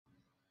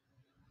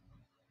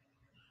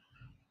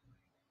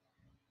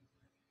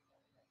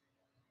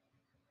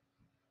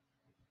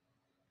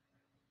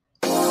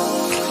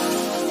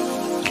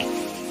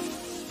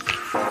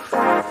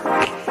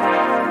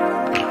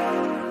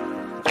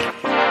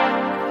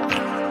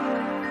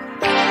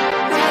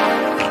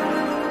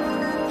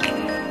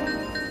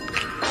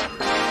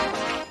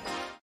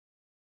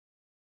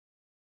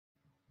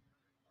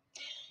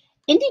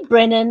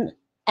Brennan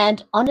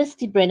and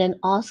Honesty Brennan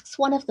asks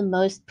one of the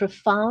most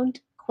profound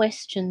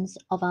questions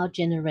of our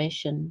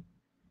generation.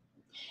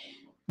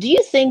 Do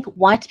you think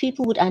white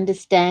people would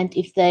understand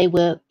if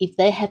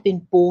they have been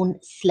born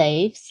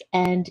slaves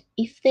and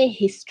if their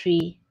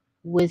history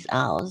was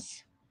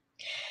ours?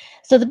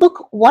 So the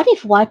book, What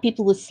If White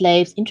People Were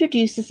Slaves,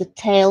 introduces a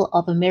tale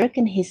of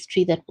American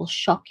history that will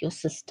shock your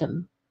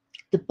system.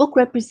 The book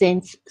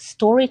represents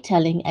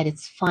storytelling at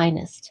its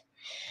finest,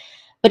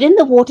 but in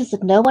the waters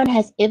that no one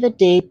has ever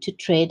dared to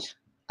tread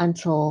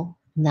until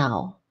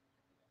now.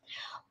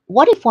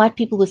 What If White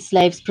People Were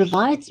Slaves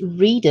provides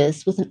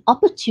readers with an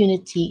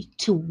opportunity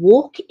to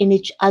walk in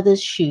each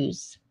other's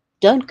shoes.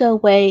 Don't go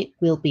away,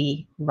 we'll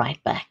be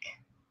right back.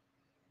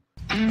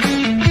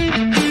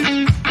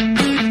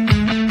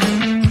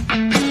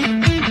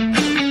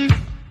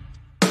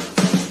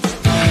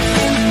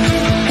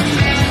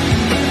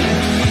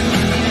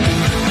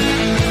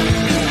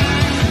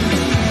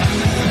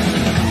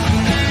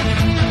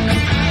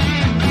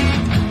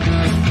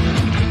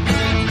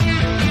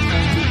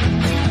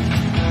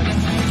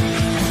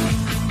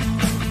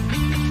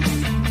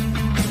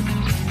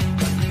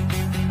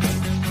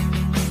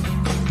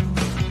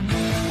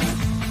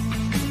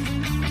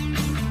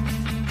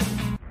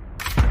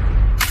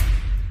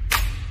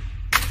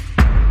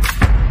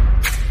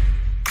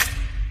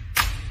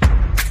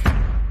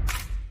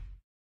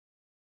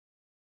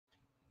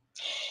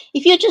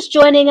 If you're just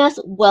joining us,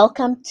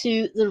 welcome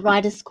to the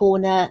Writer's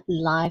Corner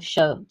live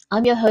show.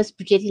 I'm your host,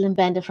 Brigitte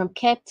Limbanda from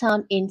Cape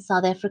Town in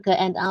South Africa,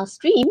 and our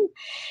stream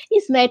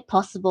is made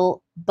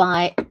possible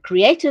by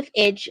Creative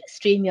Edge,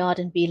 StreamYard,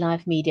 and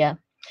BeLive Media.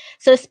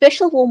 So a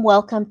special warm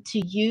welcome to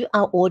you,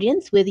 our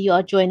audience, whether you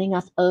are joining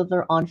us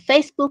over on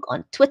Facebook,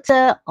 on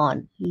Twitter,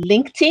 on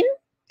LinkedIn,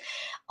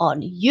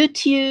 on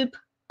YouTube,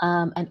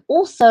 and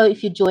also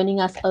if you're joining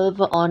us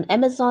over on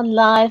Amazon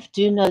Live,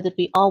 do know that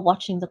we are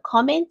watching the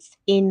comments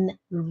in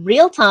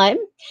real time.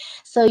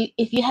 So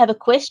if you have a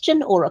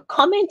question or a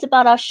comment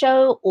about our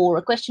show or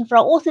a question for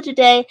our author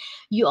today,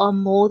 you are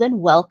more than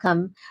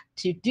welcome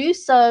to do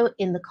so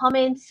in the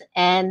comments.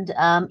 And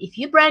if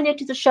you're brand new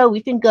to the show,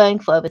 we've been going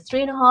for over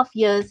 3.5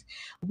 years.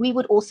 We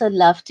would also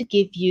love to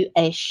give you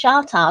a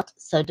shout out,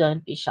 so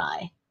don't be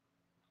shy.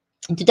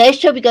 In today's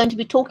show, we're going to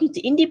be talking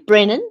to Indy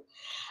Brennan.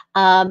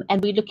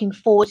 And we're looking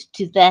forward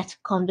to that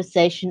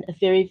conversation, a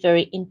very,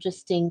 very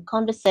interesting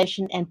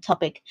conversation and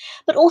topic.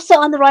 But also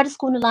on the Writer's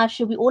Corner live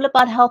show, we're all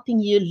about helping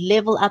you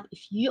level up.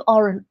 If you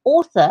are an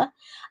author,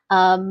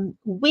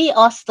 we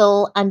are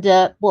still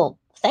under, well,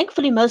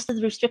 thankfully, most of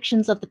the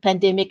restrictions of the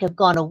pandemic have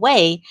gone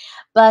away.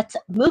 But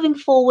moving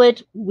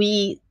forward,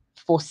 we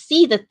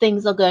foresee that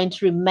things are going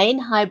to remain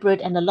hybrid,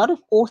 and a lot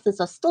of authors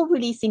are still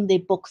releasing their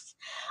books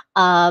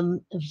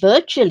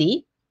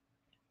virtually.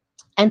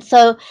 And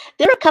so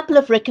there are a couple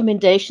of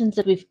recommendations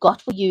that we've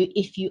got for you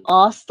if you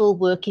are still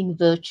working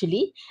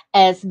virtually,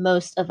 as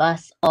most of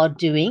us are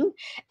doing.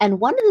 And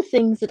one of the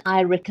things that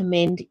I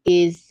recommend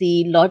is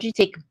the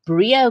Logitech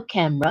Brio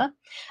camera,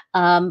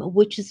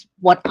 which is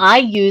what I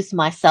use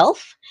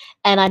myself.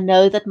 And I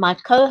know that my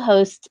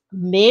co-host,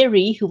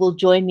 Mary, who will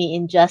join me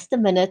in just a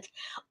minute,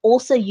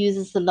 also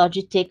uses the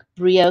Logitech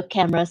Brio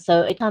camera.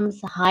 So it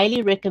comes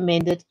highly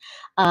recommended.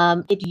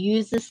 It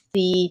uses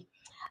the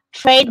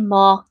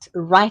trademarked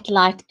Right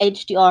Light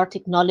HDR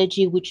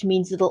technology, which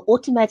means it'll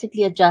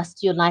automatically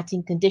adjust your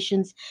lighting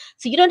conditions.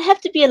 So you don't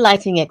have to be a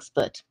lighting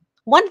expert.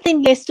 One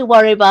thing less to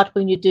worry about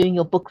when you're doing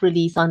your book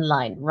release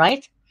online,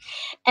 right?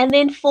 And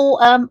then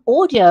for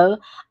audio,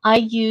 I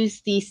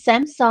use the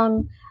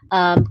Samsung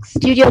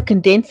Studio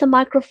Condenser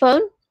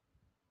microphone.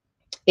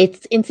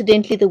 It's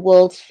incidentally the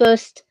world's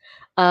first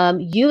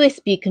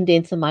USB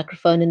condenser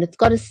microphone, and it's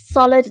got a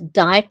solid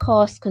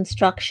die-cast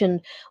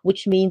construction,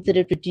 which means that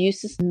it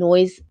reduces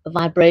noise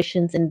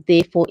vibrations and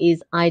therefore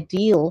is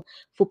ideal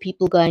for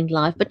people going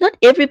live. But not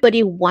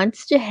everybody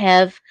wants to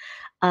have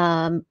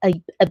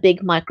a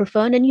big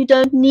microphone, and you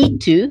don't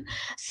need to.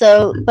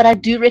 So, but I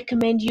do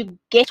recommend you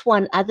get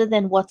one other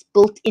than what's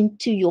built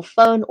into your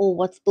phone or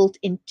what's built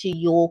into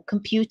your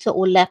computer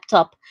or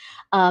laptop.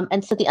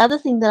 And so the other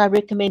thing that I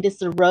recommend is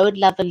the Rode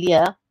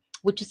Lavalier,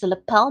 which is a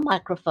lapel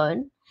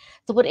microphone.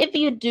 So whatever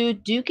you do,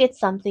 do get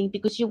something,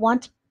 because you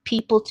want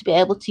people to be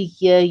able to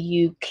hear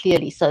you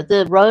clearly. So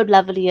the Rode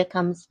Lavalier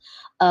comes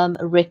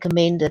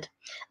recommended.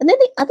 And then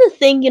the other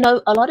thing,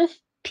 a lot of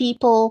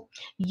people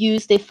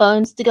use their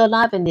phones to go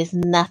live, and there's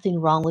nothing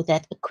wrong with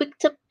that. A quick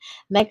tip: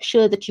 make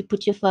sure that you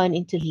put your phone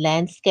into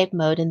landscape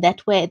mode, and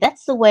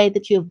that's the way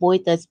that you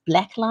avoid those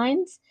black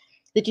lines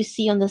that you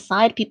see on the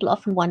side. People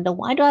often wonder,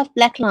 why do I have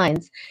black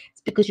lines?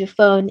 It's because your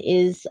phone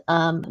is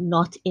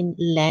not in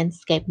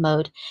landscape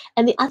mode.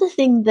 And the other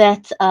thing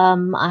that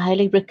I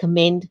highly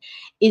recommend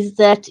is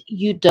that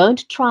you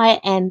don't try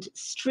and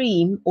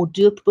stream or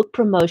do a book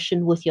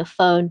promotion with your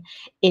phone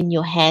in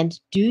your hand.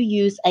 Do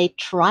use a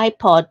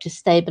tripod to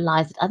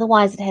stabilize it.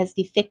 Otherwise, it has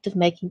the effect of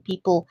making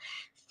people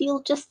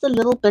feel just a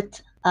little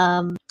bit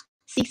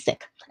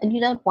seasick, and you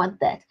don't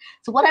want that.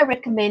 So what I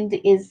recommend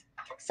is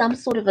some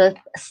sort of a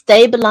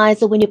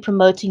stabilizer when you're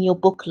promoting your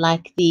book,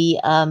 like the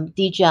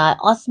DJI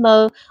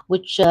Osmo,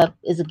 which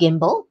is a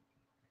gimbal.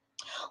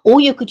 Or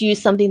you could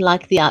use something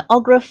like the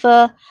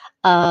iographer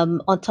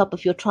on top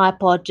of your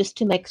tripod, just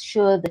to make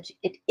sure that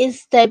it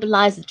is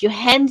stabilized, that your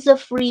hands are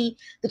free,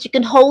 that you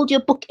can hold your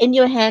book in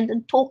your hand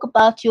and talk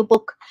about your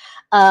book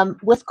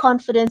with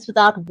confidence,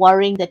 without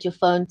worrying that your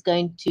phone's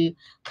going to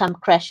come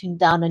crashing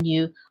down on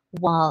you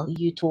while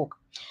you talk.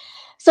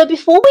 So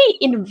before we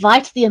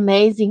invite the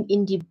amazing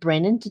Indy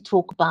Brennan to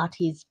talk about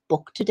his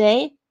book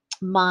today,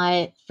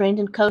 my friend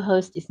and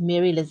co-host is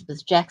Mary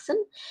Elizabeth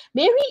Jackson.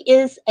 Mary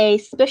is a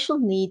special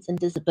needs and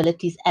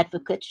disabilities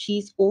advocate.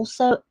 She's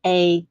also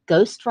a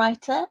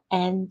ghostwriter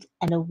and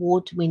an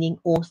award-winning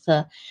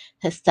author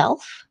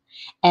herself.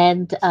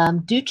 And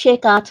do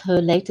check out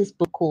her latest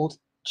book called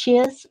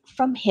Cheers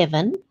from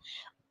Heaven,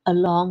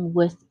 along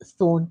with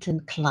Thornton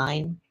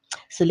Klein.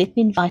 So let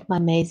me invite my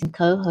amazing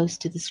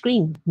co-host to the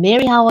screen.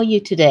 Mary, how are you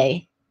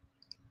today?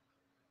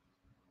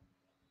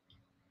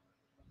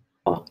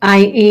 I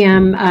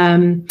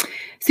am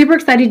super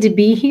excited to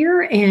be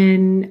here,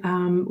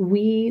 and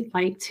we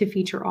like to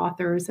feature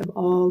authors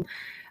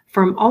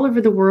from all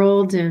over the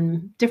world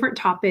and different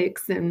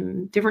topics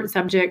and different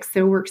subjects.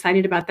 So we're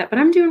excited about that. But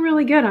I'm doing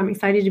really good. I'm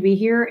excited to be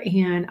here,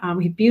 and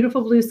we have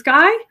beautiful blue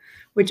sky,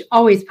 which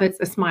always puts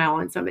a smile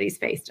on somebody's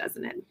face,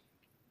 doesn't it?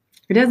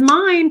 It does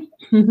mine.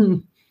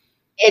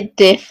 It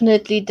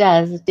definitely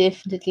does. It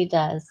definitely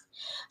does.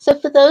 So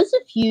for those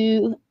of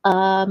you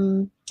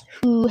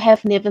who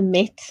have never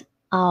met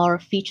our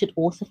featured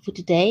author for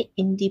today,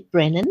 Indy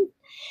Brennan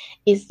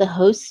is the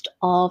host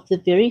of the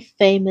very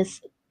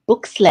famous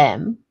Book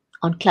Slam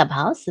on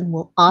Clubhouse, and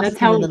we'll ask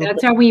him a little bit.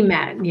 That's how we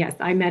met. Yes,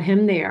 I met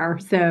him there.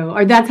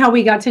 Or that's how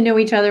we got to know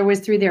each other, was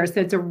through there. So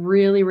it's a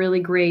really, really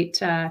great.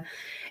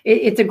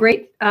 It's a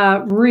great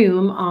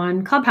room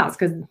on Clubhouse,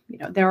 because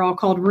they're all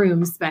called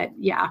rooms. But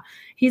yeah,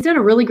 he's done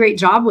a really great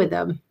job with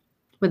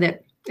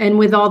it, and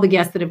with all the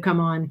guests that have come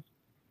on.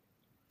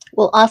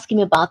 We'll ask him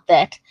about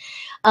that.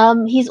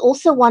 He's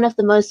also one of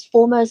the most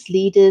foremost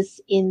leaders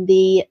in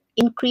the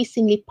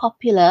increasingly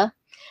popular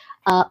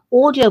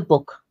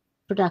audiobook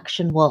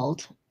production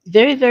world.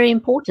 Very, very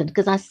important,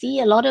 because I see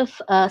a lot of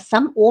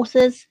some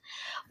authors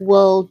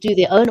will do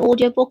their own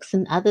audiobooks,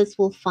 and others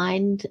will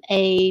find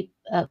a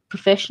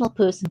professional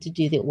person to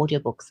do their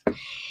audiobooks.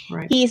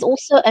 Right. He is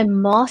also a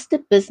master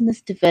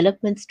business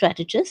development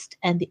strategist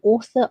and the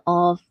author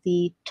of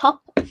the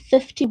top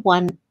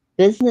 51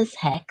 business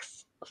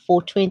hacks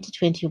for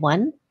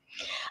 2021.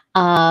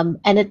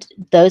 And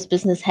those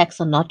business hacks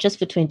are not just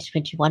for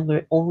 2021,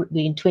 we're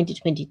in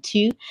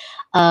 2022,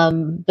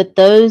 but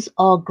those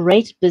are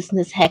great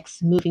business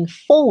hacks moving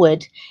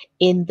forward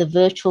in the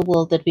virtual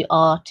world that we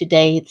are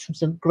today.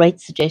 Some great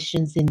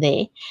suggestions in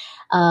there.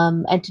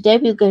 And today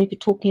we're going to be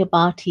talking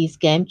about his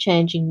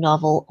game-changing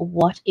novel,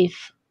 What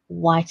If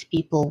White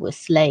People Were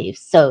Slaves?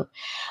 So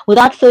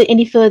without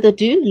any further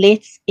ado,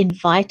 let's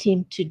invite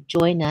him to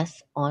join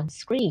us on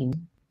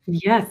screen.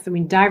 Yes,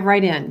 we dive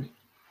right in.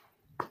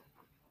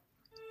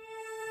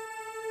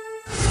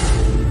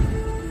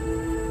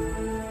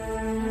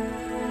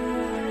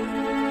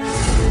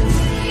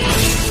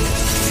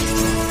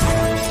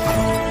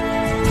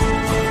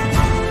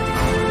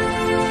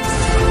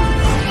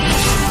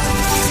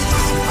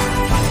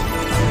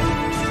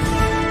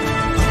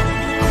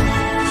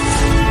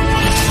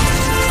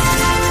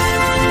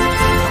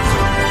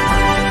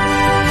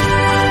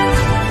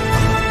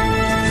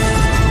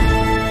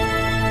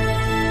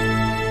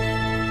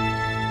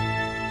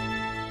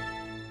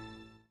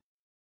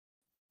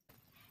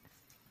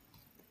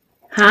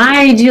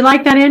 Hi, do you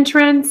like that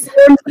entrance?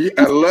 Yeah,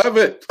 I love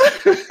it.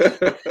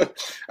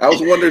 I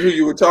was wondering who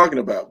you were talking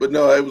about, but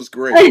no, it was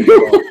great.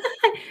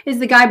 It's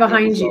the guy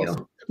behind you.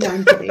 Awesome. No,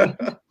 I'm kidding.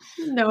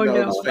 No.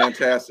 It was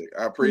fantastic.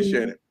 I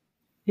appreciate it.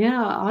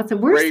 Yeah,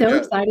 awesome. We're so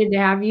excited to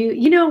have you.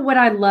 You know what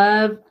I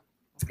love,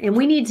 and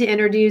we need to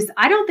introduce,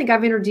 I don't think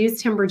I've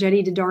introduced Tim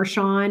Burgetti to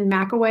Darshan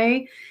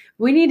McAway.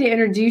 We need to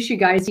introduce you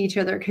guys to each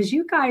other, because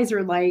you guys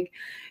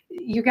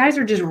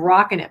are just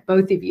rocking it,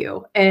 both of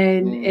you.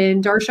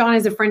 And Darshan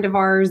is a friend of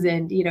ours,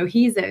 and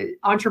he's an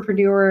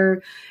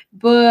entrepreneur,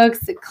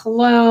 books,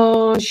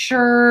 cologne,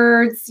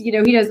 shirts, he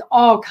does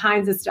all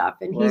kinds of stuff,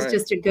 and he's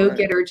just a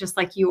go-getter, just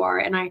like you are.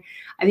 And I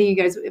think you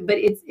guys, but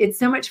it's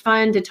so much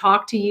fun to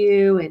talk to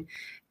you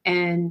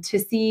and to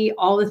see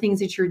all the things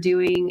that you're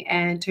doing,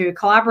 and to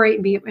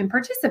collaborate and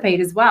participate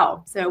as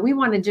well. So we're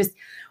going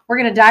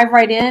to dive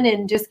right in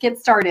and just get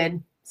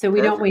started, so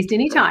we don't waste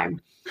any time.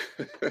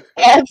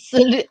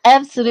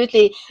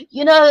 Absolutely.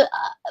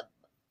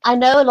 I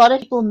know a lot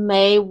of people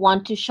may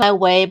want to shy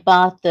away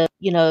about the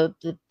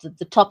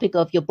topic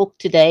of your book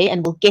today,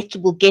 and we'll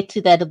get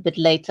to that a bit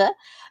later.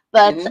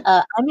 But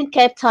I'm in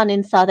Cape Town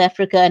in South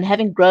Africa, and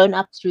having grown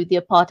up through the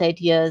apartheid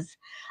years,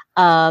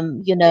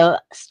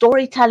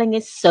 storytelling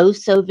is so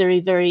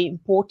very, very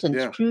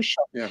important,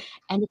 crucial. Yeah.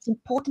 And it's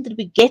important that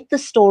we get the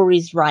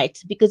stories right,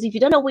 because if you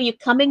don't know where you're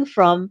coming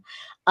from,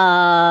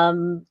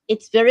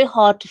 it's very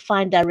hard to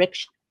find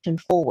direction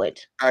forward.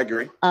 I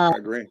agree.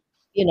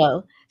 you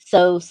know,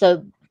 so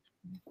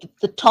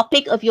the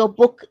topic of your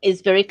book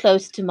is very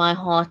close to my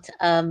heart,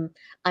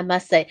 I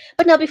must say.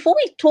 But now, before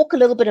we talk a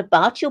little bit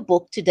about your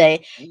book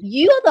today,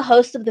 you are the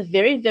host of the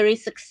very, very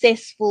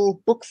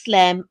successful Book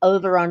Slam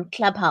over on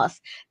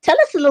Clubhouse. Tell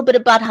us a little bit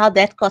about how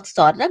that got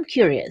started. I'm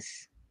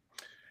curious.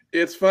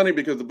 It's funny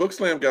because the Book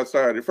Slam got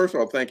started. First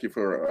of all, thank you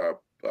for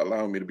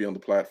allowing me to be on the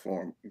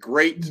platform.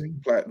 Great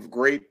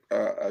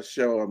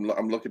show.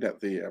 I'm looking at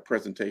the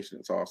presentation.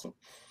 It's awesome.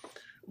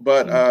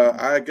 But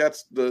I got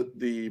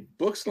the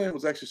Book Slam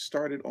was actually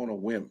started on a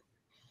whim.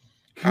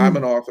 I'm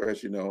an author,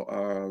 as you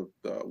know.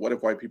 What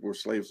If White People Were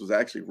Slaves was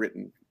actually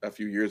written a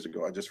few years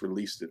ago. I just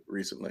released it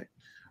recently.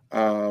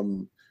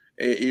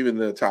 Even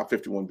the top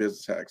 51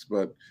 business hacks.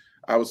 But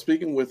I was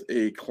speaking with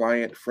a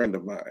client friend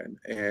of mine,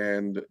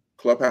 and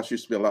Clubhouse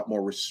used to be a lot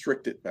more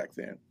restricted back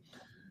then.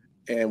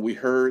 And we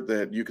heard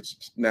that you could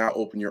now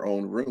open your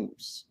own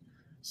rooms.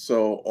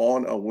 So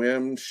on a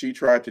whim, she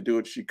tried to do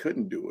it. She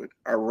couldn't do it.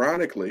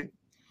 Ironically,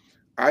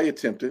 I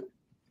attempted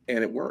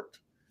and it worked.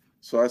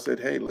 So I said,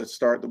 hey, let's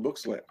start the Book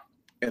Slam.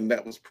 And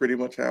that was pretty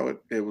much how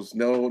it was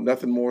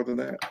nothing more than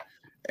that.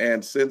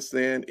 And since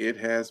then, it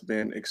has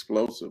been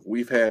explosive.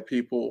 We've had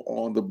people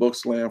on the Book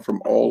Slam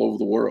from all over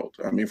the world.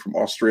 I mean, from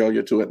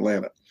Australia to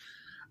Atlanta.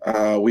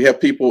 We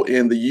have people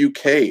in the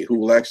UK who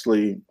will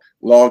actually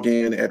log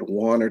in at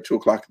 1 or 2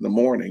 o'clock in the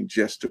morning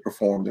just to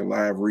perform their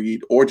live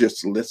read or just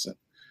to listen.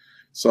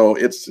 So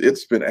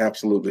it's been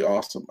absolutely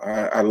awesome.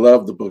 I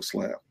love the Book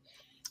Slam.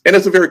 And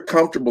it's a very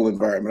comfortable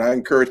environment. I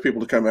encourage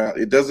people to come out.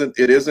 It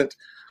isn't,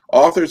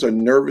 authors are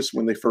nervous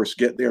when they first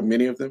get there,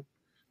 many of them,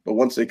 but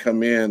once they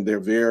come in, they're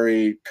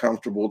very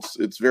comfortable.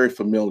 It's very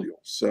familial.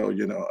 So,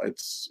 you know,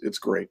 it's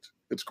great.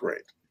 It's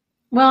great.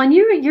 Well, and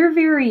you're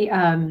very,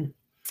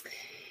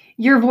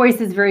 your voice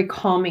is very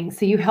calming,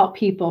 so you help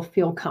people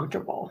feel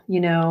comfortable,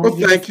 you know. Well,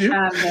 thank you.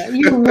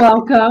 You're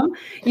welcome.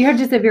 You have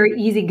just a very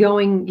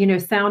easygoing, you know,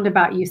 sound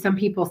about you. Some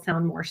people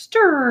sound more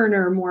stern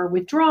or more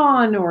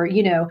withdrawn or,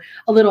 you know,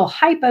 a little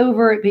hype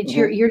over it, but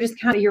you're just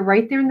kind of, you're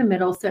right there in the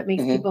middle, so it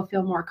makes people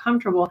feel more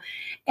comfortable.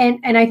 And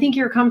I think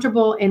you're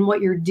comfortable in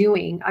what you're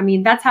doing. I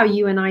mean, that's how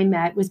you and I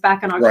met, was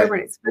back in October.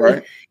 And it's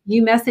funny,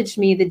 you messaged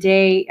me the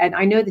day, and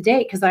I know the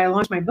date because I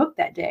launched my book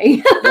that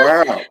day.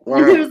 Wow.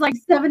 It was like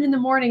 7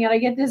 a.m, and I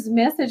get this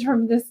message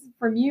from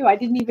you. I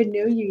didn't even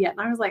know you yet.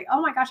 And I was like,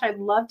 oh my gosh, I'd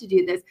love to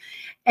do this.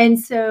 And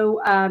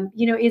so,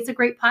 you know, it's a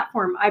great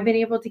platform. I've been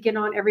able to get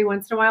on every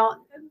once in a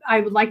while. I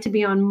would like to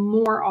be on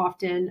more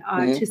often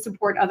to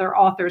support other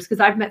authors,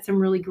 because I've met some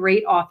really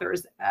great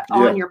authors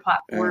on your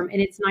platform,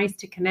 and it's nice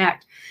to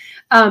connect.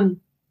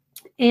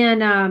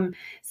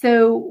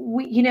 So,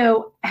 you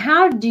know,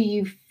 how do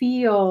you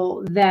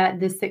feel that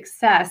the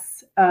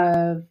success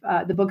of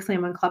the Book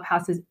Slam on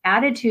Clubhouse has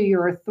added to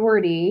your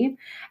authority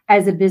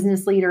as a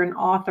business leader and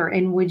author?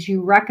 And would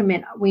you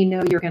recommend, we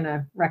know you're going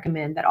to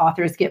recommend that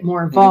authors get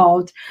more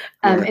involved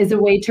as a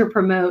way to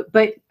promote,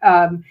 but,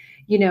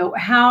 you know,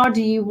 how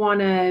do you want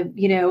to,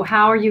 you know,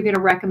 how are you going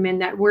to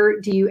recommend that? Where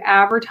do you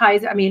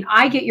advertise? I mean,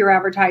 I get your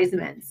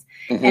advertisements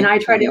and I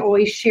try to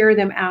always share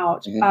them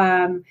out.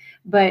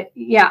 But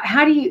yeah,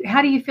 how do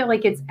you feel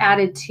like it's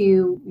added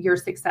to your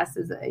success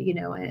as a, you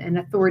know, an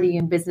authority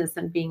in business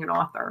and being an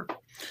author?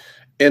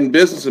 In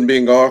business and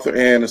being an author,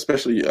 and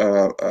especially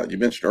you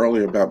mentioned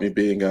earlier about me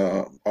being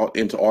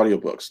into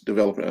audiobooks,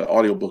 developing an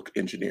audiobook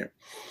engineer.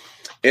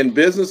 In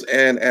business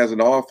and as an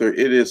author,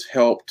 it has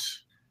helped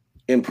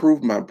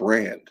improve my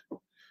brand.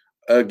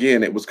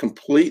 Again, it was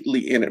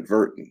completely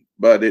inadvertent,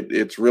 but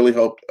it's really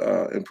helped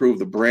improve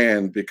the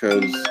brand,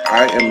 because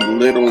I am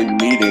literally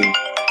meeting.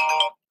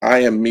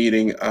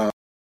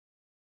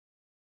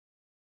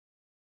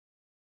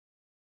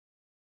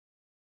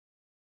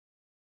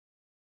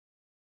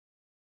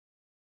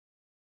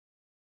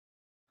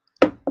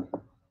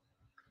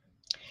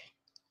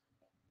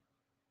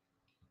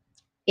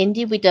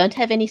 Indy, we don't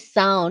have any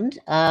sound.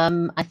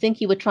 I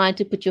think you were trying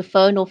to put your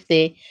phone off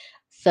there.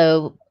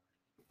 So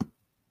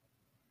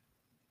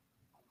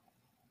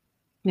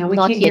no, we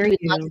can't hear you.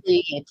 Not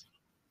yet.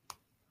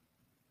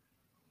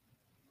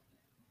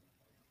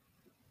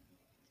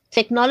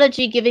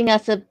 Technology giving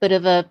us a bit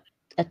of a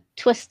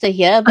twister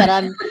here,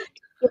 but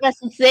give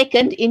us a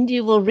second.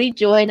 Indy will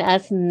rejoin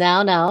us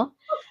now.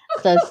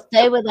 So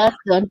stay with us.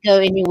 Don't go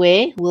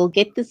anywhere. We'll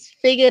get this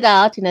figured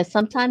out. You know,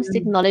 sometimes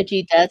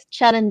technology does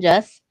challenge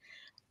us,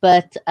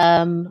 but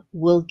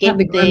we'll get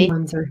the there.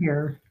 Gremlins are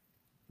here.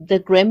 The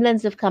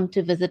gremlins have come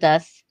to visit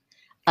us.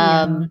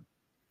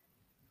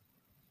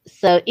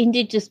 So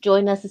Indy, just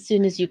join us as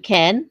soon as you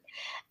can.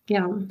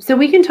 Yeah. So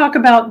we can talk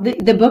about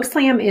the Book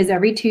Slam is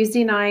every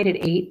Tuesday night at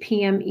 8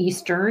 p.m.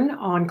 Eastern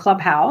on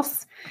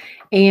Clubhouse.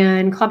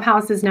 And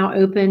Clubhouse is now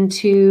open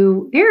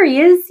to, there he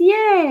is.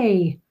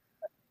 Yay.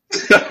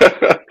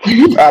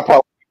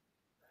 I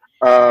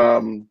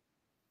apologize.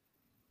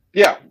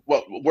 Yeah.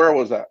 Well, where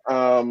was that?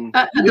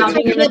 About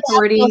being an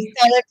authority.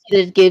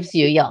 It gives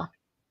you, yeah.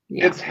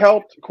 It's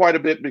helped quite a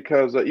bit,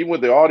 because even with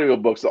the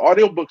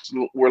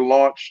audiobooks were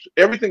launched.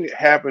 Everything that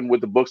happened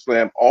with the Book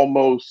Slam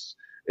almost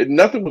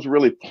nothing was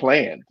really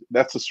planned.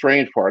 That's the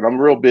strange part. I'm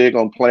real big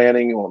on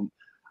planning, on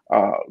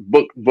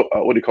what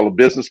do you call it,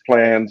 business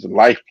plans and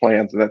life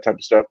plans and that type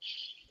of stuff.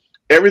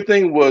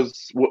 Nothing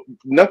was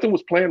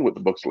planned with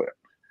the book slam.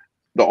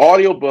 The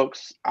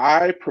audiobooks,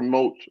 I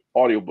promote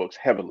audiobooks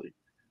heavily.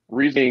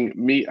 Reasoning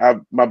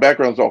my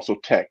background is also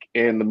tech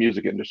and the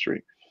music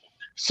industry.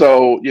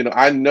 So,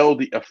 I know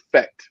the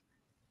effect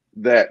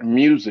that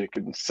music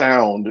and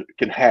sound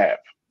can have.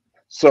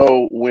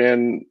 So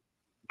when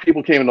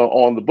people came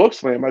on the book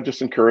slam, I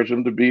just encouraged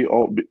them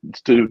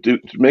to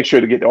make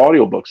sure to get the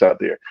audiobooks out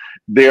there.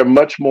 They're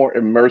much more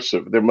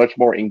immersive. They're much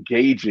more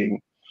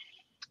engaging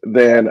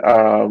than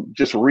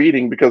just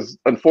reading, because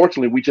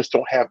unfortunately we just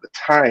don't have the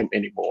time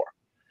anymore.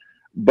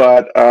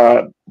 But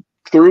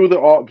through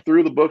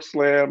the book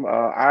slam,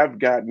 I've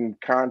gotten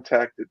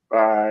contacted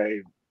by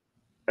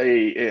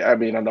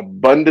an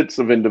abundance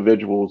of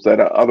individuals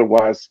that I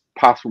otherwise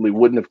possibly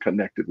wouldn't have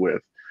connected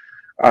with.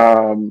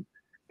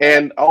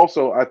 And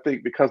also, I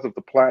think because of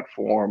the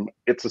platform,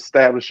 it's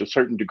established a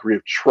certain degree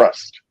of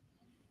trust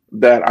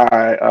that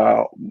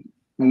I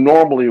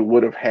normally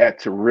would have had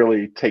to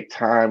really take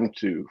time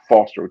to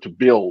foster or to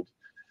build.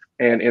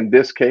 And in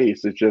this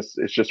case,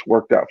 it's just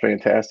worked out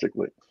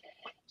fantastically.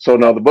 So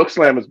now the book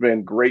slam has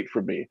been great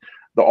for me.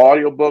 The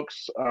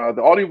audiobooks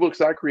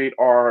I create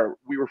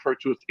we refer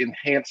to as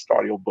enhanced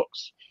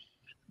audiobooks,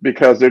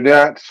 because they're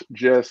not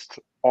just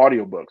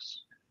audiobooks.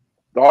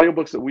 The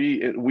audiobooks that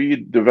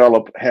we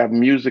develop have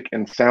music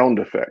and sound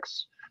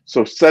effects.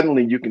 So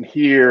suddenly you can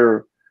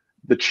hear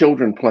the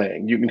children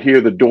playing, you can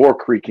hear the door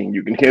creaking,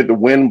 you can hear the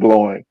wind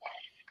blowing.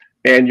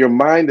 And your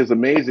mind is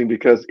amazing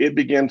because it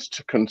begins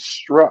to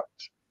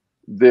construct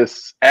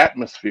this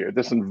atmosphere,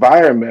 this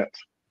environment,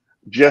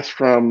 just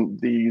from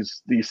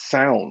these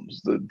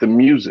sounds, the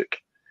music,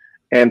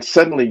 and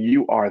suddenly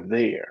you are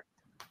there.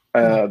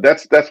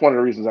 That's one of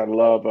the reasons I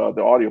love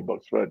the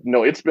audiobooks. But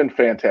no, it's been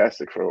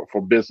fantastic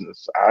for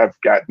business. I've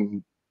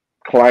gotten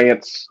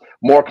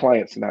more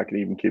clients than I can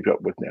even keep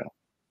up with now.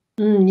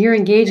 You're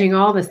engaging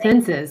all the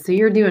senses, so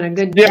you're doing a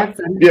good. Yeah,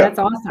 that's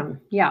awesome.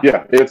 Yeah,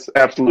 it's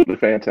absolutely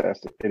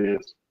fantastic. It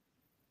is.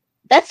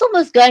 That's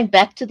almost going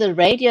back to the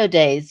radio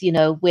days,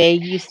 where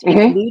you used to be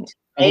glued to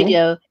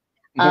radio,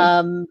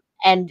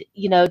 and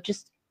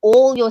just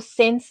all your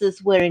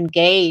senses were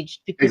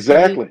engaged, because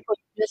exactly. you could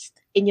just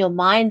in your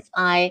mind's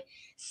eye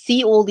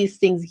see all these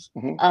things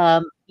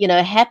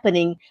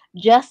happening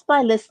just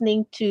by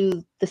listening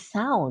to the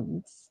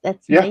sounds.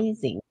 That's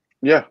amazing.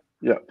 Yeah.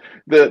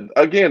 The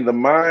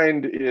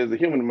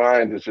human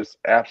mind is just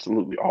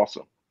absolutely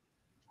awesome.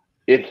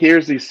 It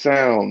hears these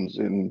sounds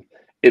and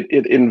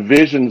it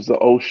envisions the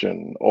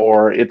ocean,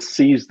 or it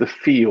sees the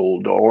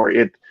field, or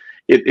you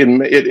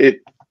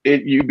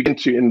begin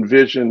to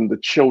envision the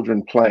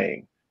children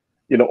playing,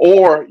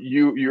 or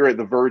you're at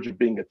the verge of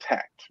being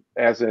attacked,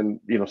 as in,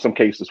 some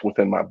cases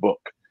within my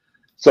book.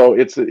 So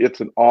it's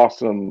an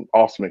awesome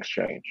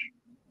exchange.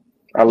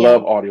 I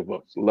love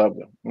audiobooks. Love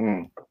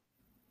them.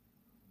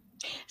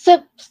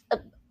 So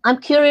I'm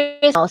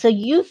curious now. So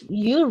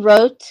you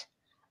wrote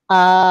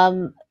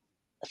 51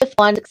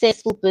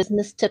 successful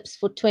business tips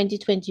for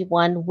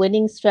 2021,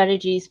 winning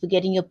strategies for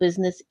getting your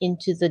business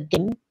into the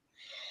game.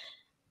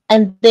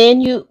 And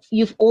then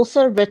you've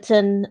also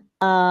written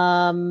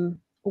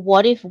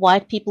what if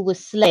white people were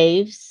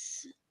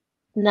slaves?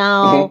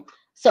 Now,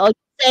 so are you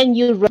saying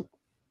you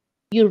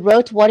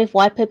wrote what if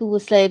white people were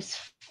slaves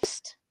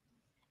first,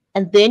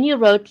 and then you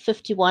wrote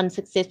 51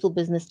 successful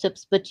business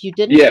tips, but you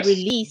didn't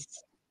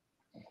release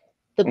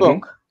the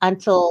book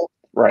until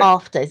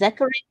after? Is that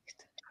correct?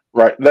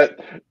 Right. That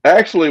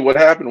actually what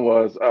happened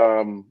was,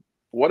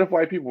 what if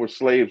white people were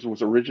slaves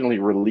was originally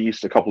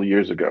released a couple of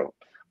years ago,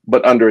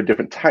 but under a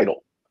different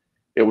title.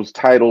 It was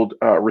titled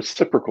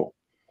Reciprocal.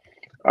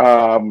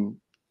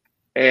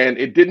 And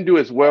it didn't do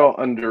as well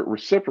under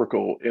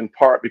Reciprocal, in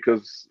part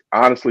because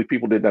honestly,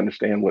 people didn't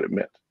understand what it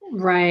meant.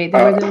 Right.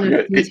 There wasn't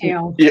enough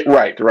detail.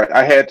 Right.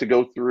 I had to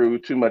go through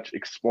too much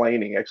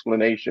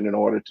explanation in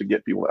order to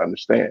get people to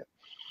understand.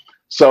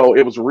 So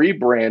it was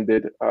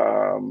rebranded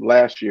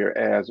last year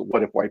as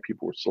What If White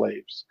People Were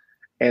Slaves?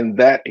 And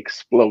that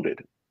exploded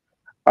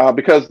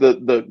because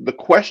the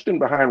question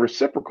behind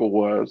Reciprocal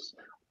was,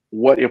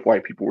 what if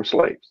white people were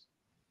slaves?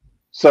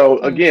 So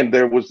again,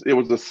 it was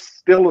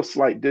still a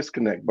slight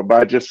disconnect, but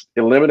by just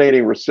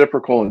eliminating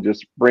Reciprocal and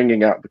just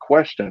bringing out the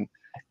question,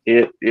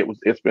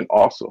 it's been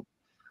awesome.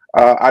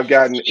 I've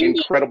gotten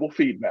incredible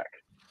feedback.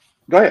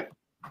 Go ahead.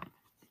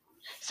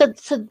 So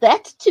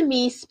that to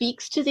me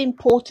speaks to the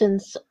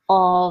importance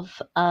of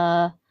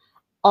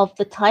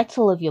the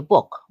title of your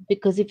book,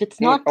 because if it's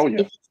not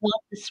if it's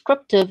not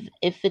descriptive,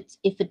 if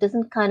it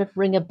doesn't kind of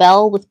ring a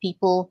bell with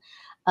people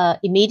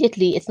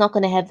immediately, it's not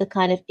going to have the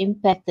kind of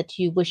impact that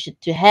you wish it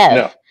to have.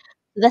 No.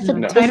 That's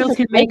titles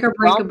can make or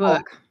break a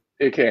book.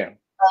 It can.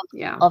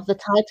 Of the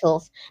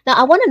titles. Now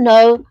I want to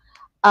know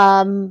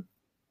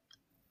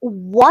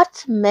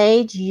what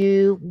made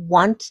you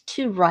want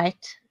to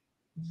write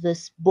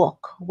this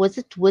book? Was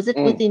it with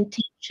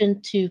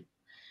intention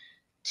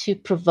to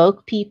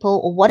provoke people,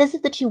 or what is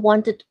it that you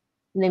wanted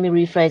let me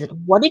rephrase it.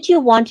 What did you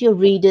want your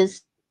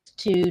readers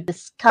to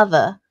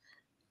discover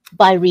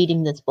by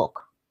reading this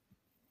book?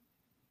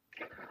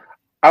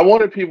 I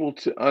wanted people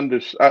to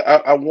understand.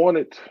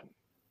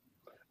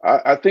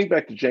 I think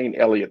back to Jane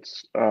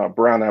Elliott's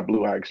Brown Eye,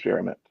 Blue Eye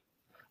experiment,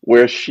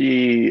 where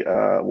she,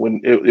 when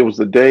it was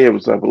the day, it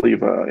was, I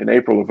believe, in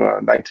April of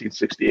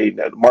 1968,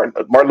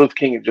 Martin Luther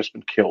King had just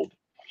been killed.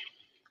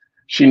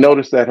 She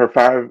noticed that her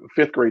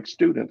fifth grade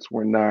students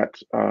were not,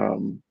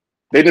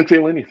 they didn't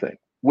feel anything,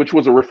 which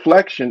was a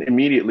reflection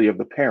immediately of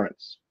the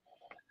parents.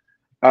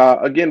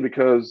 Again,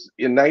 because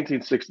in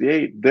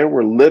 1968, there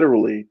were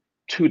literally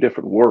two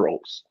different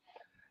worlds.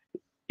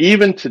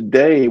 Even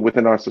today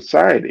within our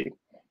society,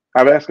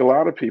 I've asked a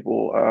lot of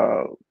people,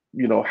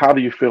 how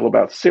do you feel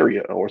about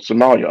Syria or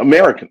Somalia,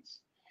 Americans?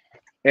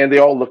 And they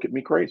all look at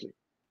me crazy.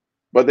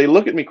 But they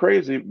look at me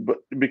crazy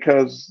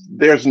because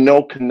there's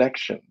no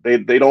connection.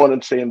 They don't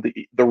understand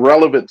the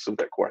relevance of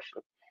that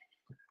question.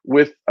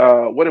 With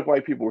what if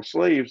white people were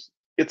slaves?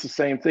 It's the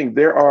same thing.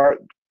 There are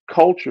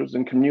cultures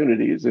and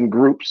communities and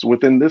groups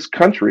within this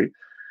country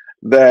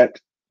that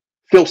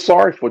feel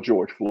sorry for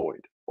George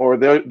Floyd, or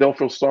they'll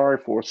feel sorry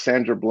for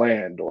Sandra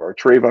Bland or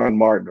Trayvon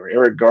Martin or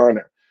Eric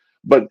Garner.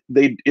 But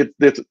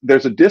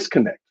there's a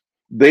disconnect.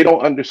 They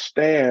don't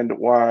understand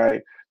why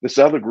this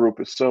other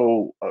group is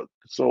so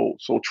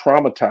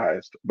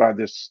traumatized by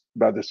this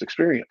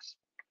experience.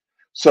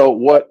 So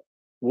what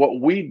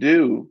we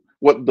do,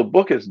 what the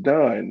book has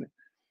done,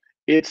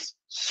 it's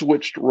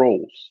switched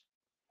roles.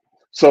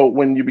 So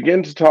when you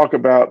begin to talk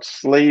about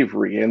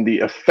slavery and the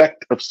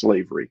effect of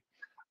slavery,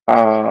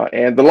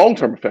 and the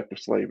long-term effect of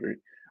slavery,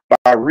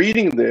 by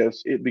reading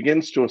this, it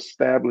begins to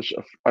establish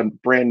a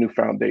brand new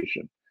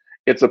foundation.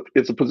 It's a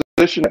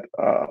position that,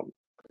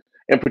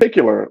 in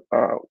particular,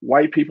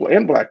 white people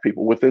and Black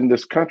people within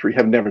this country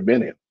have never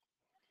been in.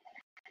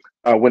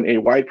 When a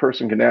white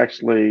person can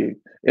actually,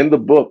 in the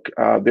book,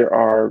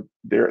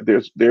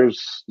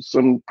 there's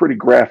some pretty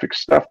graphic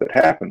stuff that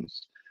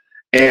happens,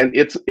 and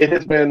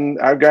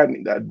I've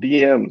gotten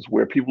DMs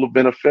where people have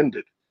been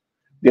offended.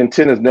 The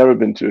intent has never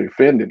been to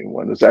offend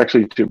anyone. It's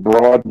actually to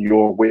broaden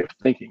your way of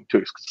thinking, to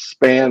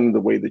expand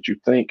the way that you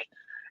think,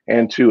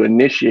 and to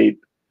initiate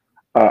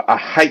a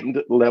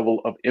heightened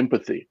level of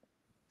empathy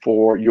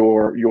for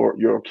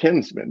your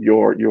kinsman,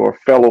 your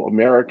fellow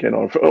American,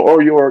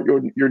 or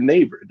your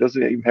neighbor. It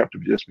doesn't even have to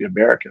just be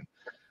American,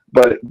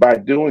 but by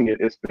doing it,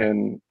 it's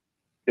been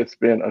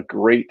a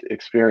great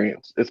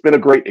experience. It's been a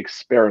great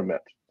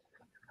experiment.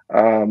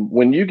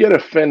 When you get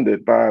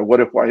offended by what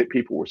if white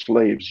people were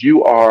slaves,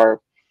 you are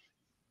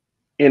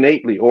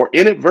innately or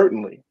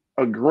inadvertently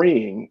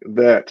agreeing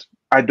that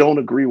I don't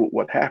agree with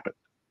what happened,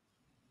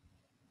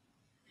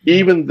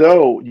 even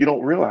though you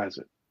don't realize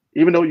it,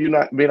 even though you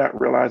may not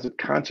realize it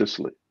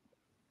consciously.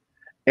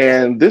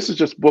 And this is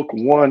just book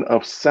 1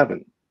 of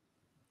 7.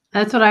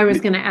 That's what I was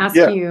going to ask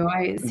you.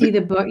 I see the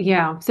book.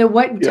 Yeah. So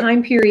what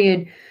time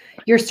period?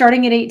 You're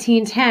starting at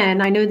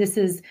 1810. I know this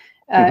is,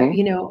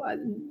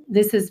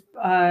 this is,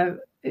 how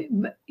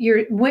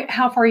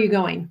far are you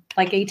going?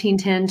 Like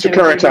 1810 to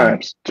current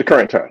times. To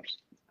current times.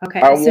 Okay.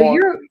 Go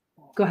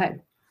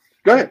ahead.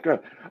 Go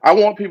ahead. I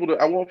want people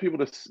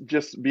to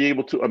just be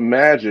able to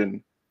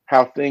imagine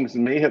how things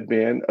may have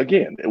been,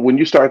 again, when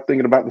you start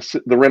thinking about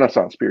the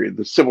Renaissance period,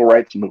 the civil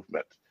rights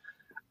movement,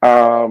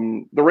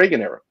 the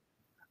Reagan era.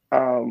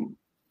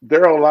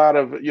 There are a lot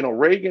of,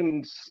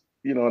 Reagan's,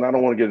 and I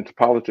don't want to get into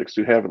politics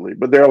too heavily,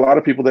 but there are a lot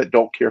of people that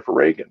don't care for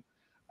Reagan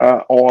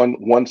on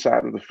one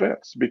side of the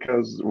fence,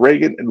 because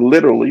Reagan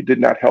literally did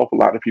not help a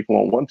lot of people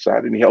on one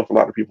side, and he helped a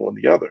lot of people on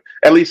the other.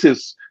 At least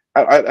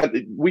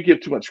we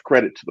give too much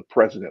credit to the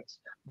presidents,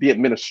 the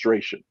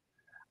administration.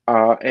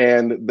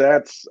 And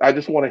I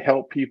just want to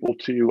help people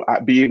to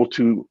be able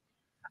to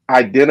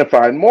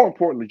identify, and more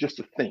importantly, just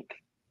to think.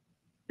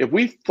 If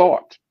we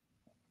thought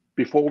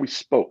before we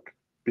spoke,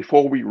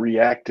 before we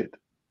reacted,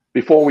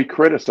 before we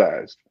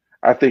criticized,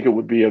 I think it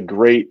would be we'd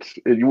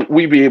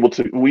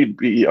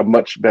be a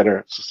much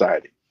better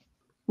society.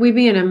 We'd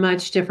be in a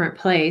much different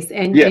place.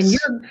 And, yes.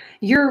 and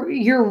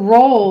your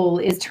role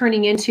is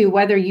turning into,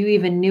 whether you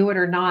even knew it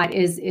or not,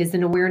 is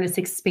an awareness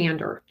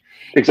expander.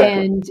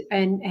 Exactly.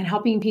 And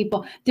helping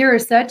people. There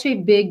is such a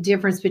big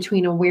difference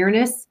between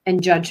awareness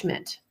and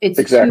judgment. It's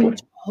exactly. two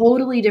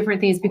totally different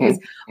things, because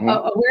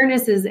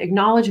awareness is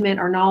acknowledgement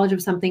or knowledge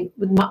of something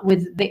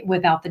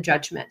without the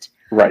judgment.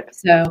 Right.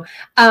 So,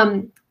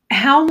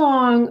 how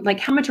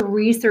much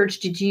research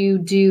did you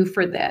do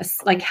for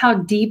this? Like, how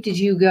deep did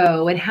you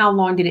go, and how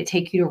long did it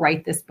take you to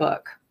write this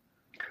book?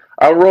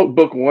 I wrote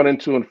book 1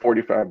 and 2 in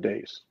 45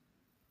 days.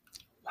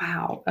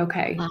 Wow.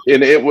 Okay.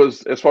 And it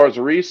was, as far as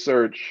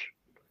research,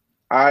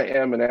 I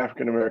am an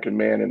African-American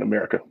man in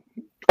America.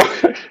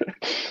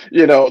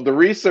 The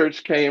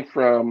research came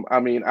from,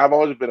 I've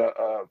always been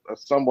a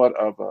somewhat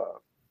of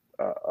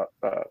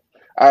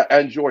I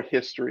enjoy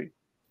history.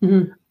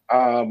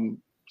 Mm-hmm.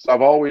 So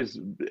I've always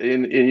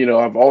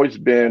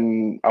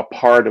been a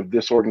part of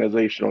this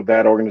organization or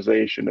that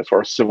organization as far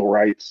as civil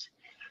rights.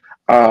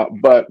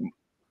 But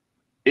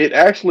it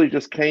actually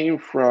just came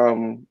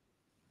from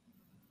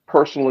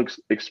personal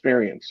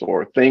experience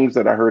or things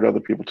that I heard other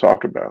people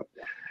talk about,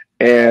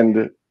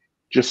 and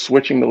just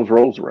switching those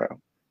roles around.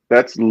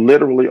 That's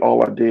literally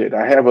all I did.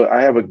 I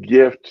have a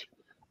gift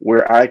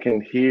where I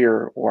can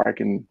hear or I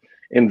can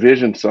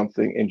envision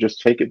something and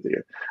just take it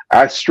there.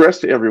 I stress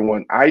to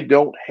everyone, I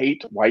don't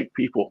hate white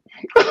people.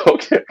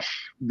 Okay.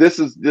 This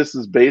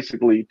is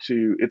basically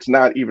it's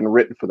not even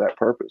written for that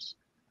purpose.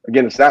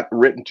 Again, it's not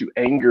written to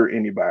anger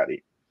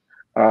anybody.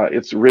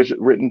 It's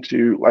written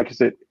to, like I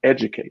said,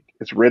 educate.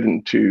 It's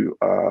written to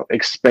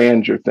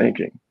expand your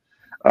thinking,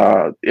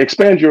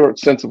 expand your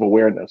sense of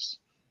awareness.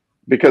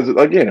 Because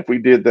again, if we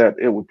did that,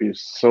 it would be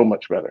so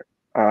much better.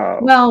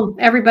 Well,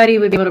 everybody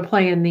would be able to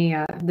play in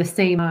the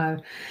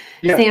same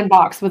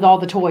sandbox with all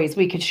the toys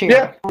we could share.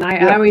 Yeah. And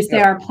I always say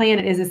our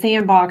planet is a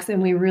sandbox,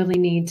 and we really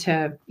need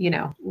to,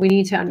 we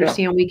need to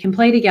understand we can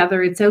play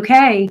together. It's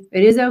okay.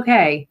 It is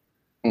okay.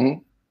 Mm-hmm.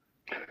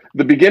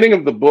 The beginning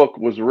of the book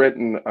was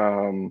written.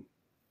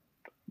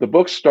 The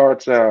book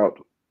starts out,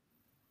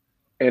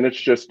 and it's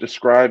just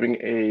describing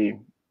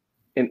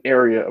an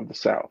area of the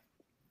South,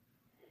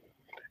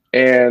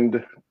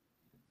 and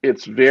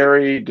it's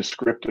very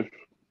descriptive,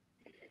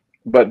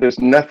 but there's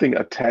nothing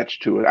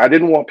attached to it. I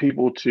didn't want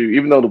people to,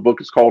 even though the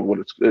book is called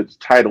it's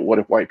titled "What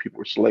If White People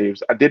Were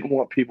Slaves," I didn't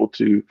want people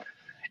to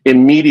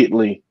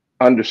immediately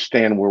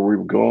understand where we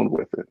were going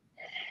with it.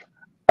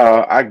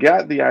 I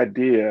got the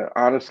idea,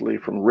 honestly,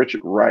 from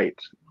Richard Wright,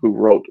 who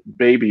wrote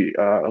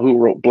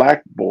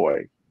Black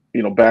Boy,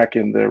 back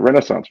in the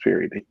Renaissance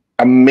period.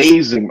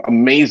 Amazing,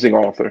 amazing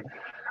author.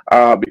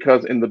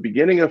 Because in the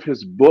beginning of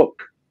his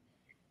book,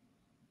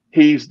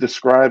 he's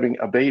describing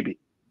a baby.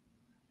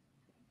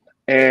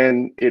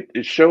 And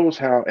it shows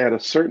how at a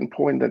certain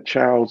point that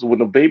when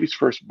the baby's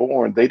first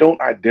born, they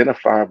don't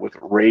identify with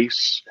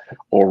race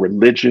or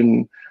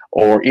religion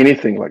or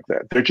anything like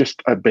that. They're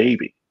just a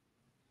baby.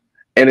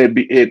 And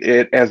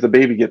as the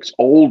baby gets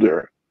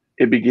older,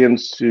 it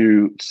begins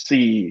to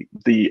see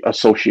the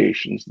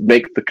associations,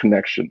 make the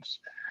connections.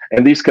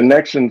 And these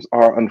connections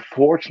are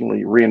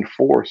unfortunately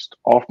reinforced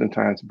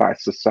oftentimes by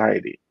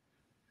society.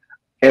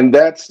 And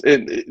that's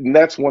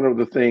one of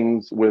the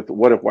things with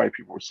What If White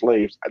People Were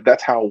Slaves?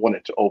 That's how I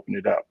wanted to open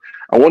it up.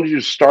 I wanted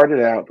you to start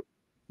it out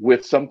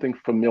with something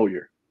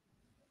familiar.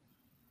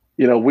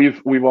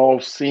 We've all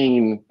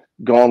seen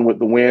Gone with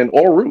the Wind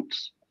or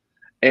Roots.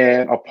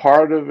 And a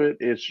part of it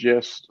is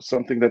just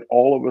something that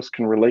all of us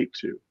can relate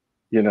to,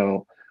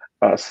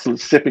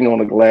 sipping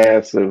on a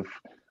glass of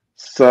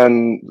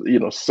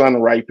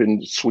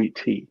sun-ripened sweet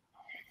tea,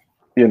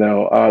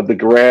 the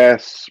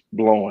grass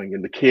blowing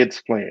and the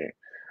kids playing.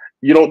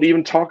 You don't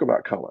even talk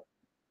about color,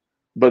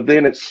 but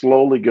then it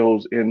slowly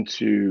goes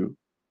into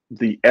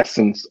the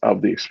essence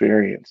of the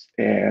experience.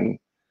 And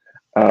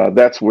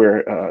that's where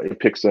it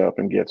picks up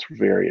and gets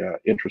very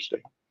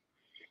interesting.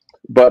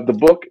 But the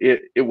book,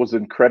 it was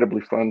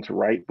incredibly fun to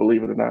write,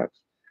 believe it or not.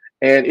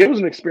 And it was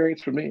an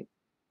experience for me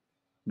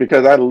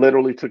because I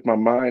literally took my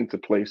mind to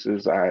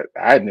places I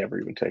had never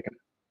even taken.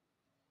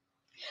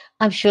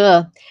 I'm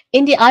sure.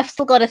 Indy, I've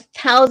still got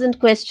 1,000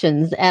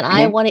 questions, and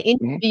I want to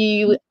interview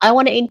you. I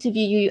want to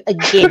interview you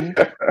again.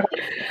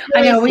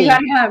 I know we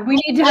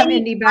need to have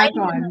Indy back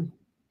on.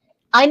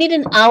 I need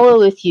an hour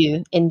with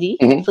you, Indy,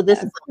 for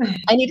this.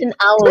 I need an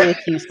hour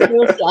with you.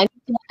 Seriously,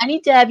 I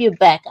need to have you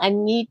back. I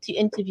need to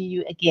interview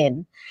you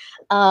again.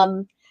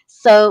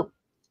 So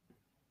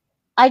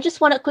I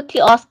just want to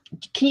quickly ask,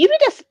 can you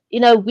read us,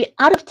 we're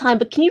out of time,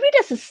 but can you read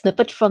us a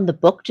snippet from the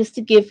book just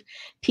to give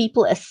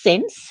people a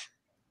sense?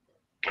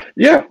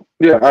 Yeah.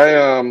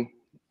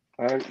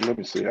 Let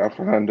me see. I'll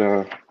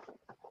find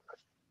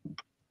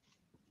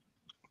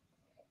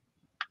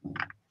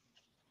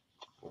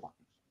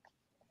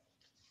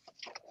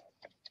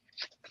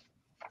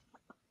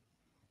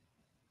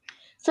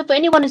So for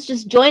anyone who's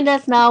just joined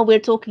us now, we're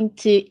talking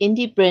to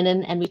Indy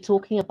Brennan, and we're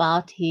talking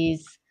about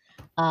his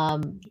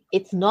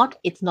it's not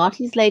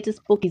his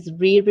latest book. He's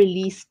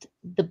re-released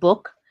the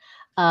book.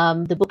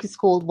 The book is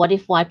called What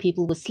If White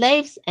People Were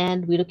Slaves?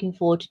 And we're looking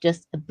forward to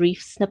just a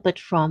brief snippet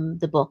from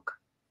the book.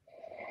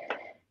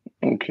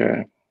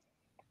 Okay.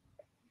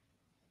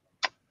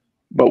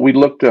 But we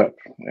looked up,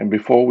 and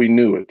before we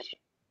knew it,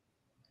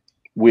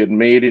 we had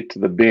made it to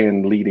the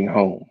bend leading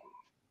home.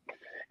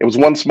 It was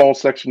one small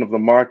section of the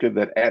market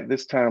that at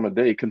this time of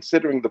day,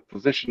 considering the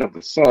position of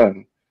the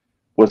sun,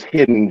 was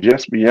hidden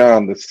just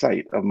beyond the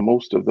sight of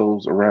most of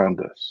those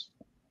around us.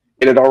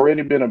 It had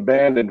already been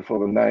abandoned for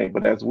the night,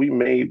 but as we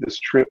made this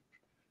trip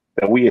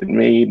that we had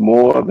made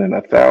more than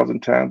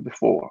 1,000 times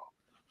before,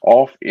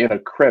 off in a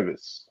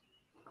crevice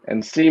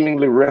and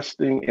seemingly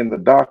resting in the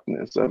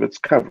darkness of its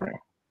covering,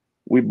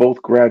 we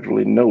both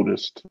gradually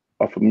noticed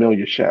a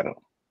familiar shadow.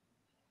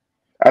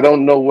 I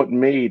don't know what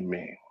made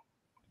me,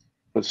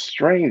 but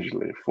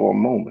strangely, for a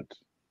moment,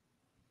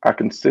 I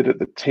considered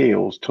the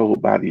tales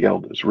told by the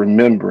elders,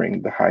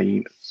 remembering the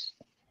hyenas.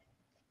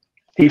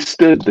 He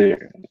stood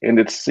there, and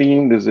it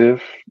seemed as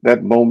if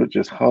that moment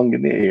just hung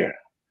in the air,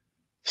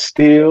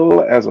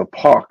 still as a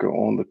Parker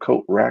on the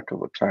coat rack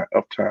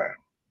of time.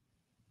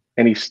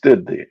 And he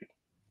stood there,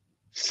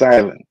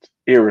 silent,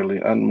 eerily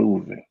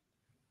unmoving,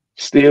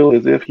 still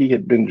as if he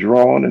had been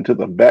drawn into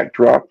the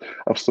backdrop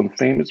of some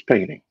famous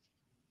painting.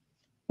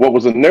 What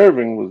was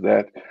unnerving was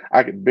that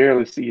I could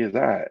barely see his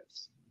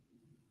eyes.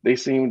 They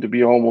seemed to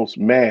be almost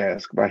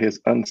masked by his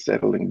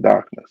unsettling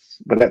darkness.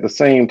 But at the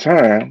same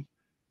time,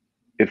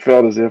 it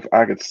felt as if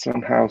I could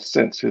somehow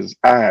sense his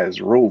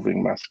eyes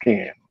roving my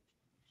skin,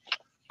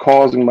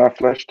 causing my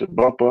flesh to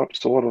bump up,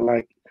 sort of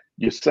like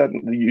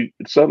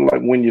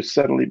when you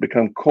suddenly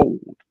become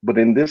cold. But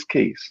in this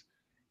case,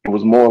 it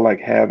was more like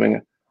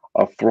having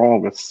a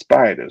throng of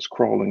spiders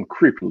crawling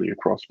creepily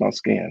across my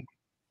skin.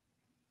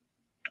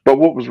 But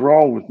what was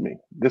wrong with me?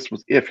 This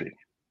was Iffy.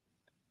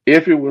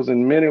 Iffy was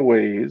in many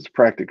ways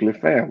practically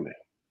family,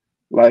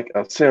 like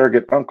a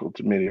surrogate uncle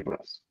to many of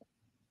us.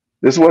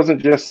 This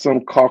wasn't just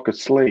some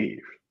caucus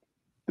slave.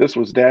 This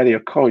was Daddy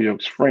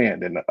Okoye's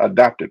friend and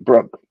adopted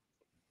brother.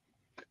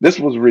 This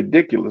was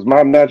ridiculous.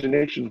 My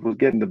imagination was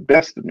getting the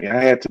best of me.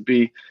 I had to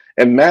be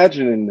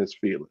imagining this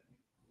feeling.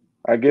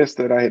 I guess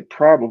that I had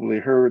probably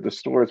heard the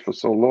stories for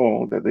so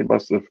long that they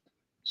must have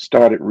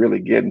started really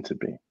getting to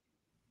me.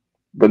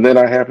 But then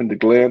I happened to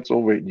glance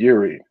over at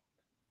Yuri,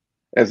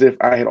 as if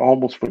I had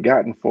almost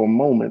forgotten for a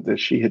moment that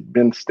she had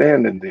been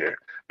standing there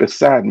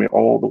beside me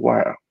all the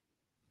while.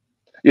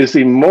 You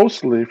see,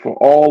 mostly for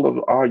all of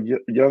our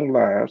young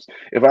lives,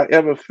 if I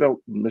ever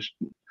felt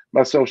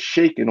myself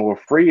shaken or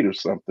afraid of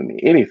something,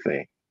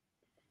 anything,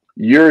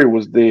 Yuri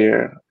was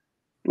there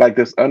like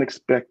this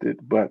unexpected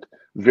but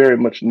very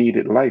much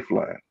needed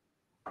lifeline.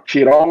 She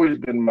had always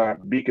been my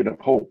beacon of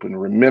hope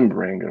and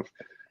remembering of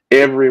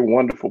every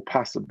wonderful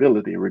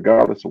possibility,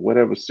 regardless of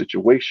whatever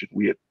situation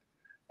we had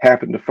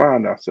happened to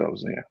find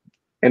ourselves in.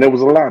 And there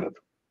was a lot of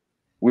them.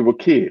 We were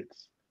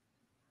kids.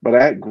 But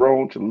I had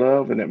grown to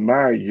love and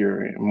admire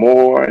Yuri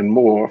more and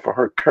more for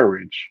her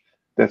courage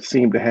that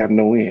seemed to have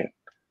no end.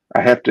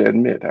 I have to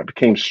admit, I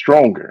became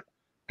stronger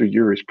through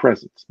Yuri's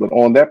presence. But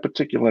on that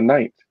particular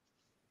night,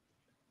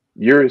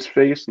 Yuri's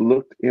face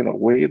looked in a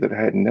way that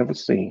I had never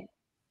seen.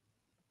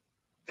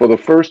 For the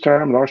first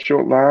time in our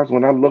short lives,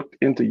 when I looked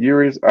into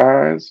Yuri's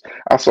eyes,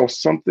 I saw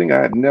something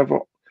I had never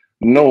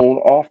known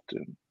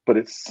often, but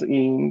it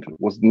seemed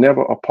was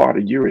never a part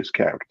of Yuri's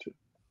character.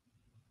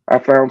 I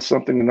found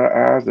something in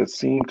her eyes that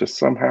seemed to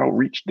somehow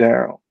reach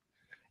down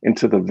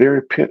into the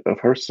very pit of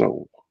her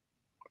soul.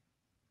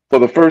 For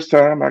the first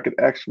time, I could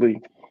actually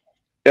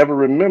ever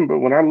remember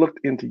when I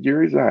looked into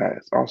Yuri's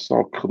eyes, I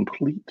saw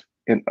complete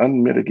and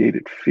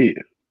unmitigated fear.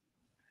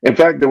 In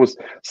fact, there was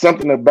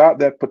something about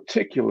that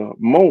particular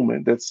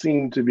moment that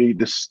seemed to be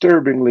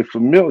disturbingly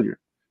familiar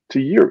to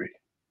Yuri.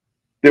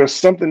 There was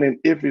something in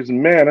Iffy's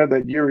manner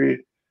that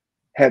Yuri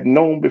had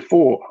known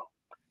before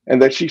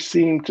and that she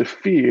seemed to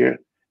fear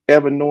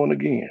ever knowing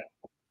again.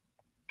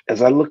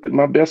 As I looked at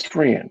my best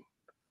friend,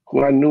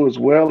 who I knew as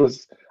well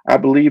as I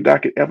believed I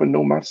could ever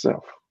know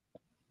myself,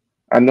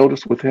 I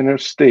noticed within her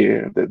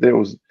stare that there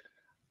was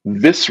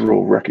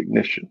visceral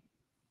recognition,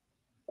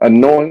 a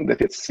knowing that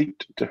had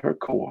seeped to her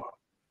core.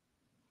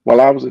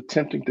 While I was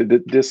attempting to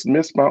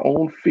dismiss my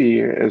own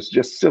fear as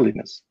just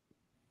silliness,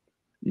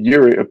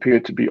 Yuri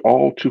appeared to be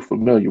all too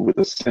familiar with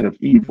the sin of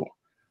evil,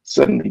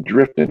 suddenly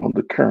drifting on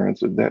the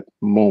currents of that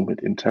moment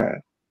in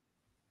time.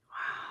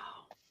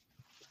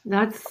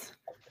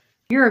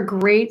 You're a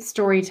great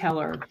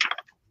storyteller.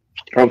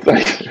 Oh,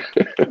 thank you.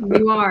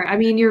 You are. I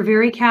mean, you're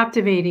very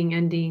captivating,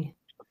 Indy.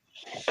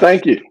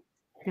 Thank you.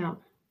 Yeah.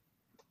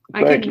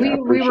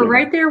 We were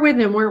right there with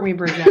him, weren't we,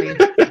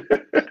 Bridget?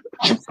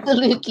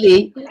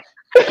 Absolutely.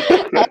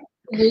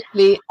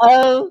 Absolutely.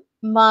 Oh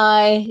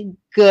my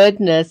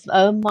goodness.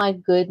 Oh my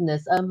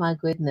goodness. Oh my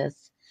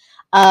goodness.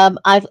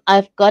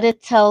 I've got to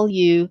tell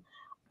you,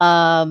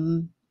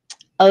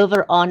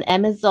 over on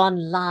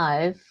Amazon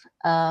Live,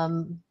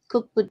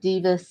 Cookbook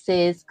Diva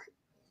says,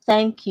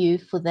 thank you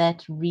for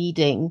that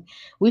reading.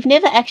 We've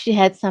never actually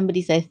had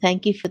somebody say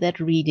thank you for that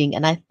reading.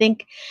 And I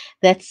think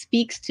that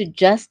speaks to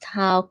just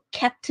how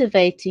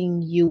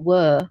captivating you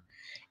were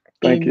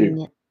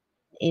in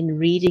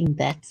reading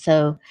that.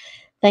 So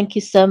thank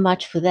you so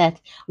much for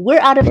that. We're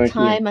out of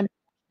time,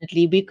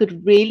 unfortunately. We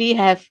could really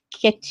have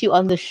kept you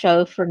on the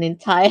show for an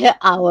entire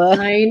hour.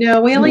 I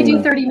know. We only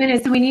do 30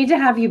 minutes, and we need to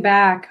have you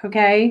back,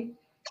 okay?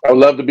 I would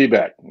love to be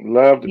back.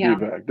 Love to be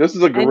back. This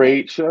is a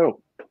great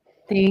show.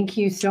 Thank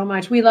you so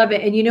much. We love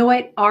it. And you know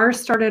what? Ours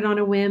started on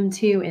a whim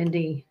too,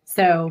 Indy.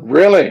 So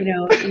really,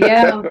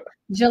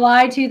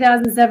 July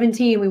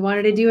 2017, we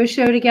wanted to do a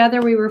show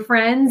together. We were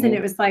friends, and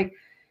it was like,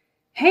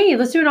 hey,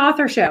 let's do an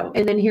author show.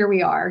 And then here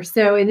we are.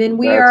 So, and then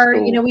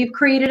we've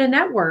created a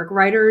network,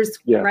 Writers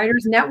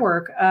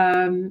Network.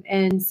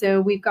 And so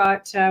we've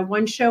got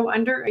one show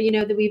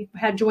that we've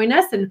had join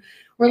us, and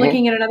we're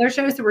looking at another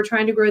show. So we're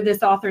trying to grow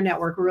this author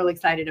network. We're really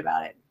excited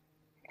about it.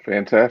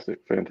 Fantastic.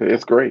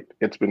 It's great.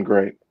 It's been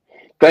great.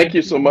 Thank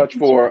you so much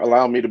for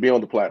allowing me to be on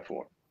the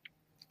platform.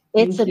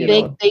 It's a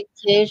big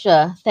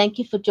pleasure. Thank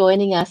you for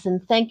joining us.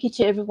 And thank you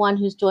to everyone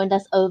who's joined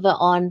us over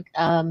on,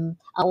 I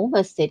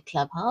almost said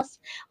Clubhouse.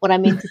 What I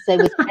meant to say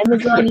was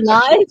Amazon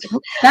Live.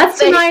 That's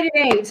tonight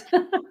at 8.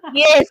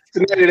 Yes.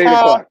 Tonight at 8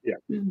 o'clock.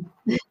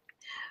 Yeah.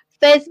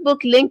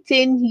 Facebook,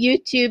 LinkedIn,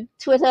 YouTube,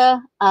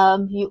 Twitter.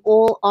 You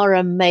all are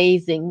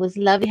amazing. It was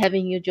lovely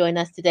having you join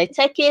us today.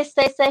 Take care,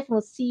 stay safe, and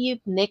we'll see you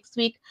next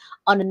week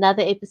on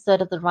another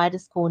episode of the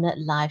Writer's Corner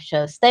live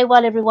show. Stay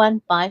well,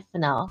 everyone. Bye for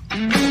now.